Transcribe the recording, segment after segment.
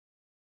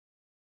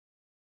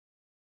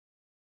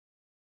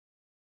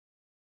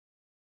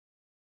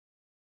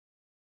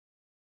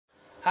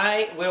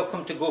Hi,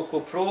 welcome to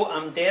GOCCOPRO.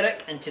 I'm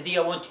Derek, and today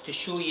I wanted to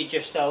show you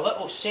just a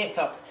little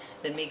setup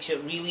that makes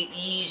it really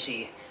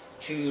easy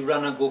to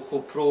run a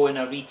GOCCOPRO in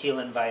a retail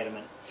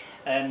environment.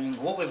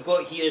 What we've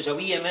got here is a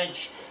wee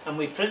image, and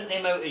we print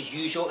them out as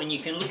usual, and you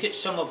can look at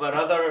some of our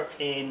other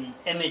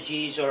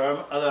images or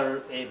our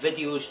other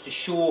videos to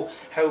show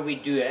how we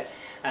do it.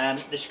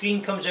 The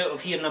screen comes out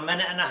of here in a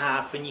minute and a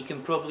half, and you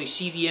can probably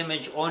see the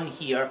image on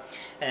here,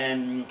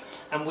 and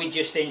we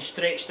just then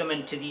stretch them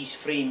into these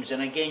frames,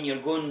 and again you're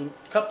going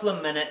a couple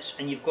of minutes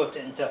and you've got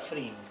it into a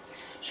frame.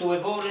 So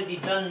we've already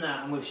done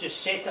that, and we've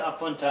just set it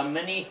up onto a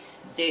mini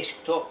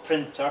desktop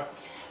printer,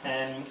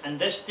 and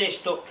this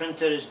desktop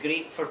printer is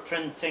great for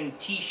printing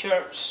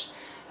t-shirts,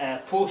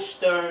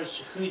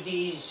 posters,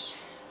 hoodies,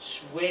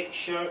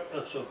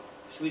 sweatshirts,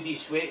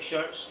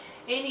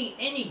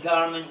 any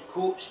garment,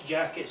 coats,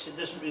 jackets, it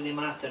doesn't really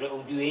matter, it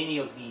will do any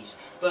of these.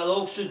 But it'll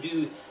also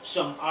do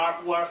some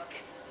artwork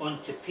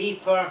onto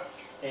paper,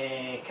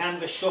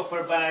 canvas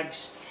shopper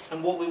bags,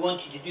 and what we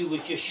wanted to do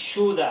was just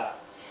show that.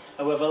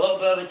 We have a little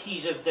bit of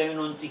adhesive down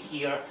onto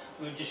here.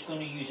 We're just going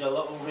to use a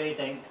little red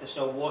ink. This is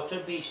a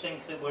water-based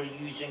ink that we're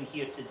using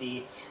here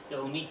today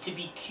that will need to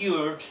be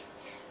cured.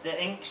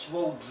 The inks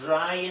will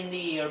dry in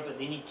the air, but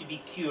they need to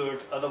be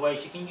cured,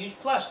 otherwise you can use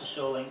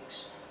plastisol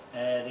inks.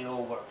 They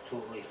all work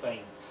totally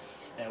fine.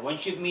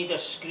 Once you've made a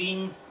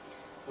screen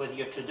with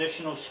your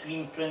traditional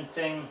screen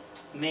printing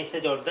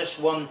method, or this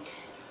one,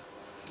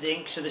 the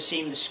inks are the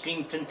same, the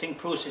screen printing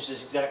process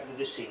is exactly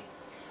the same.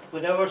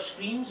 With our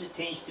screens it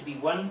tends to be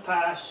one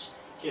pass,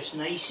 just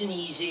nice and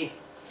easy,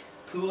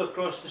 pull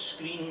across the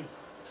screen,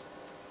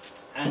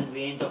 and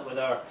we end up with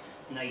our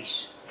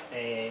nice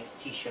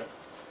t-shirt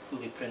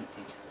fully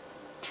printed.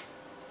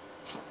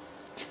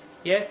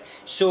 Yeah,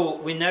 so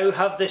we now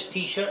have this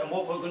t-shirt, and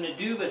what we're going to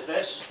do with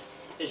this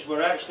is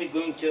we're actually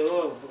going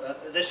to,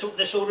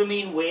 this will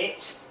remain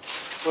wet,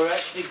 we're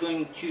actually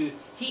going to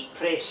heat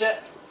press it,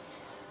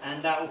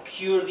 and that will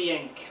cure the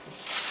ink.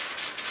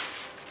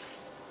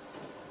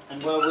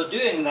 And while we're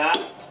doing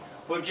that,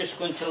 we're just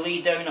going to lay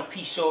down a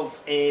piece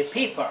of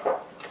paper.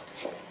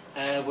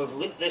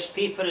 This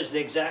paper is the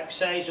exact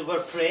size of our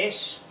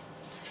press,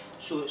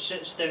 so it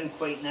sits down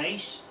quite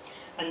nice.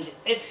 And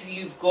if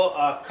you've got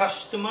a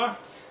customer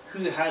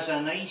who has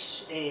a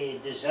nice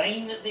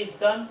design that they've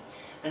done,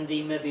 and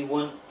they maybe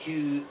want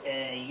to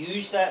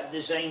use that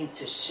design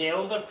to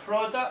sell their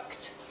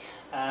product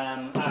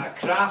at a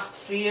craft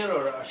fair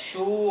or at a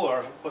show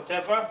or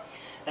whatever,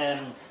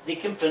 they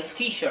can print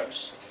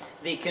t-shirts.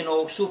 They can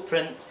also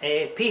print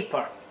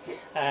paper,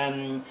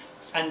 and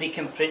they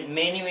can print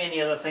many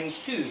other things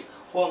too.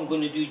 What I'm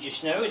going to do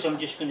just now is I'm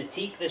just going to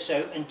take this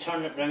out and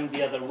turn it round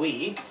the other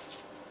way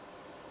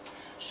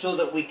so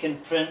that we can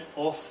print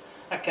off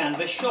a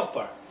canvas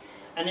shopper.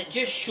 And it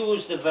just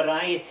shows the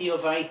variety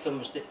of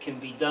items that can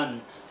be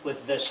done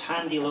with this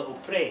handy little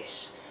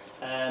press.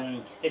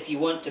 If you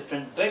want to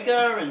print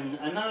bigger and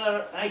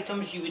other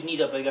items, you would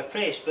need a bigger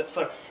press,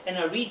 but in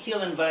a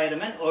retail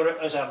environment or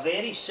as a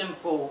very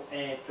simple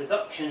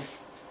production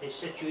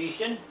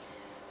situation,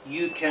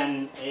 you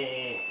can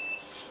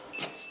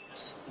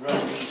run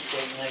these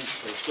quite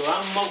nicely. So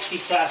I'm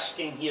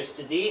multitasking here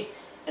today,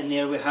 and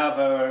there we have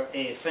our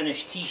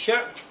finished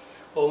t-shirt,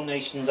 all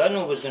nice and done.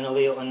 I was going to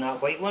lay it on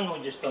that white one,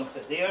 we'll just dump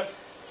it there,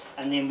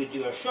 and then we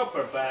do our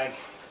shopper bag.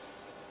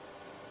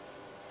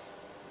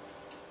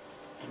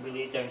 And we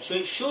lay it down. So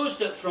it shows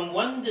that from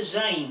one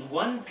design,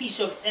 one piece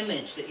of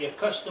image that your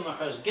customer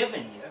has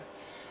given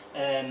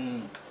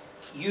you,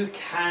 you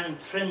can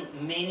print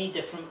many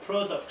different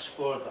products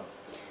for them.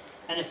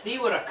 And if they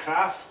were a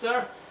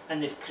crafter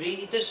and they've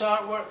created this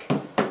artwork,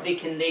 they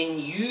can then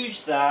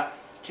use that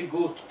to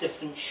go to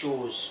different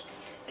shows,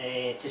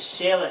 to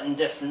sell it in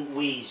different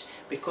ways,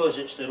 because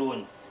it's their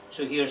own.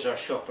 So here's our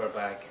shopper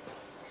bag.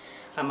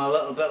 I'm a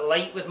little bit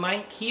light with my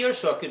ink here,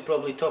 so I could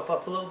probably top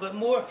up a little bit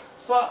more,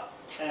 but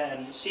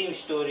same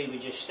story, we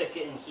just stick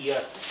it in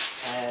here,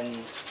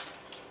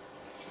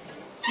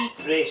 heat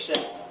press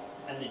it,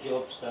 and the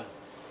job's done.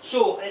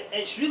 So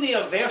it's really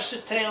a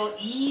versatile,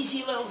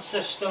 easy little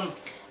system,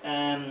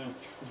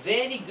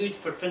 very good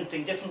for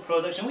printing different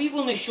products. And we've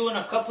only shown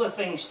a couple of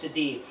things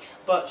today,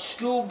 but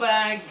school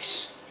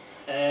bags,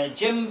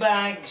 gym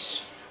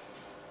bags,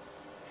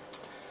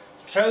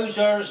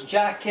 trousers,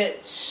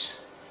 jackets,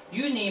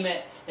 you name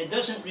it, it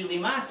doesn't really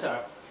matter.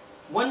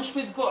 Once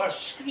we've got our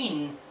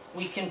screen,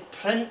 we can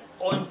print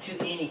onto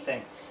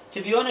anything.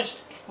 To be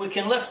honest, we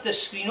can lift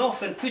this screen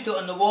off and put it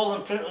on the wall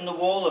and print on the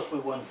wall if we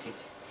wanted.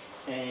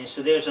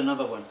 So there's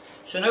another one.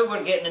 So now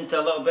we're getting into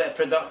a little bit of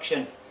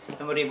production,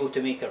 and we're able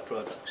to make our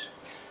products.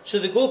 So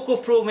the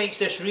GOCCOPRO makes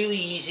this really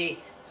easy.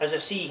 As I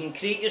say, you can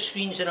create your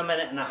screens in a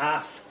minute and a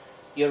half.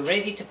 You're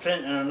ready to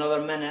print in another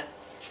minute.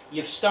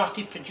 You've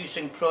started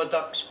producing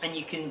products, and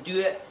you can do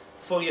it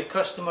for your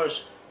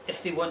customers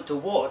if they want to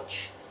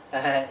watch,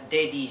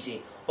 dead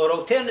easy. Or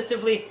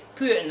alternatively,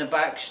 put it in the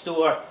back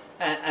store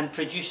and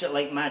produce it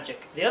like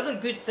magic. The other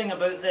good thing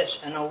about this,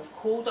 and I'll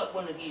hold up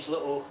one of these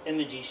little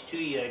images to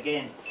you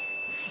again.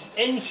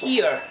 In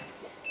here,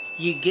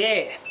 you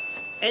get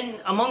in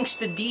amongst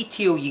the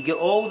detail you get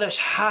all this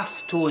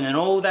half tone and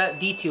all that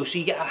detail, so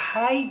you get a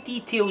high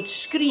detailed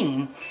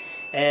screen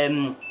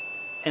in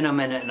a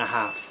minute and a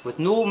half with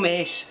no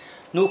mess,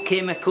 no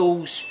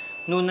chemicals,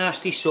 no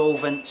nasty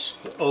solvents,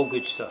 all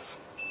good stuff.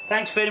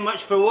 Thanks very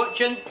much for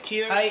watching.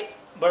 Cheers. Hi,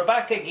 we're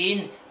back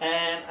again,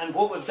 and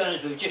what we've done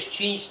is we've just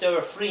changed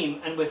our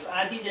frame and we've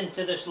added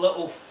into this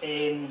little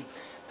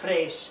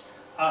press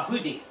a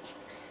hoodie.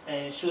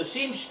 So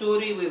same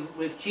story,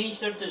 we've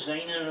changed our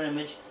design and our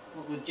image,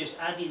 but we've just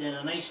added in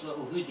a nice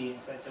little hoodie. In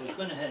fact, I was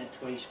going to hit it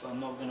twice, but I'm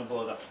not going to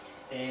bother.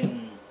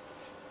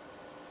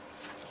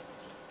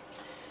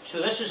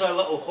 So this is our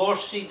little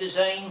horsey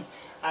design,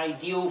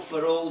 ideal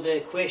for all the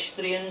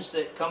equestrians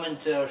that come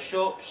into our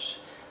shops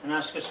and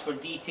ask us for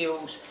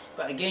details.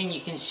 But again,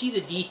 you can see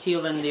the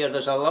detail in there.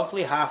 There's a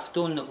lovely half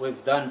tone that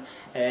we've done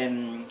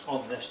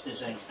of this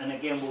design, and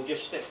again we'll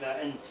just stick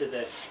that into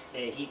the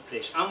heat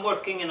press. I'm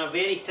working in a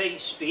very tight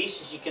space,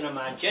 as you can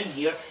imagine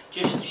here,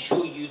 just to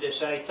show you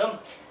this item.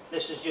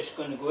 This is just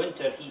going to go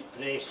into our heat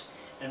press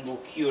and we'll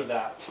cure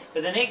that.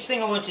 But the next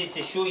thing I wanted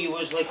to show you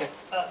was like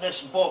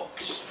this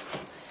box.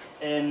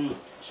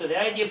 So the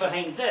idea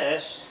behind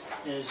this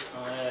is, if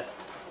I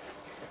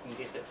can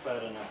get it far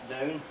enough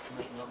down,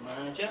 might not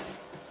manage it.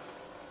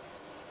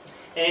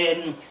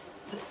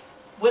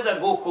 With a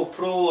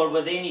GOCCOPRO or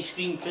with any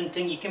screen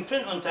printing, you can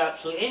print onto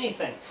absolutely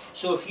anything.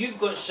 So if you've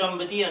got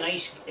somebody, a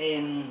nice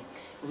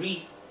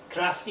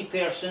crafty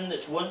person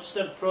that wants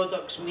their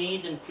products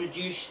made and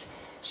produced,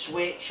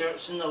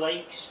 sweatshirts and the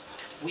likes,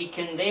 we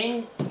can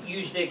then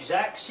use the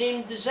exact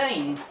same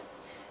design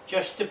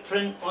just to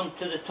print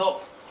onto the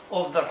top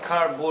of their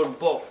cardboard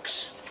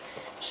box,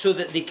 so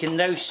that they can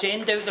now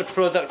send out their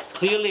product.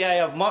 Clearly I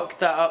have mucked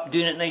that up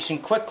doing it nice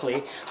and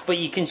quickly, but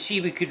you can see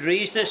we could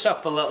raise this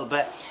up a little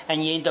bit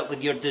and you end up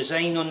with your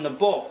design on the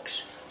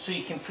box, so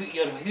you can put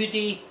your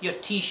hoodie, your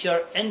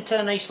t-shirt into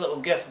a nice little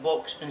gift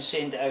box and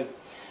send it out.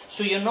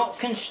 So you're not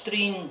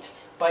constrained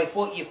by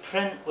what you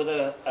print with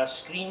a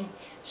screen.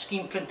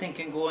 Screen printing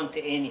can go onto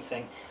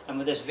anything, and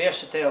with this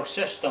versatile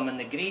system and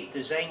the great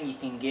design you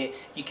can get,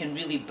 you can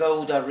really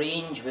build a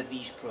range with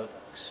these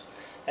products.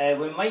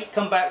 We might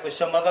come back with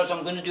some others.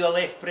 I'm going to do a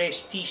left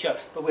press t-shirt,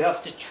 but we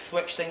have to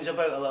switch things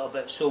about a little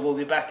bit, so we'll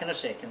be back in a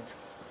second.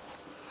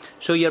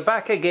 So you're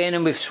back again,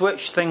 and we've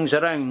switched things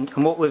around,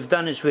 and what we've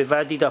done is we've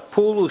added a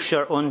polo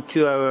shirt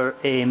onto our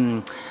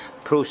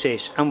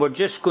process, and we're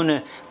just going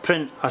to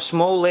print a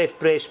small left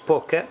breast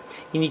pocket.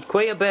 You need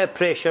quite a bit of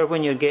pressure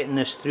when you're getting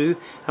this through,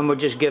 and we're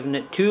just giving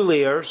it 2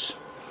 layers,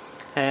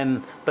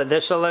 but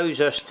this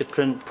allows us to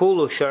print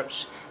polo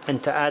shirts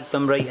and to add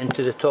them right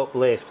into the top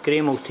left.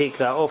 Graham will take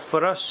that off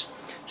for us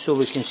so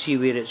we can see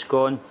where it's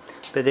gone,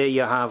 but there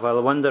you have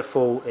a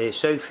wonderful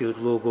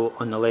Southfield logo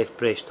on the left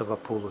breast of a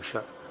polo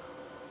shirt.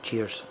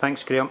 Cheers.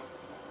 Thanks, Graham.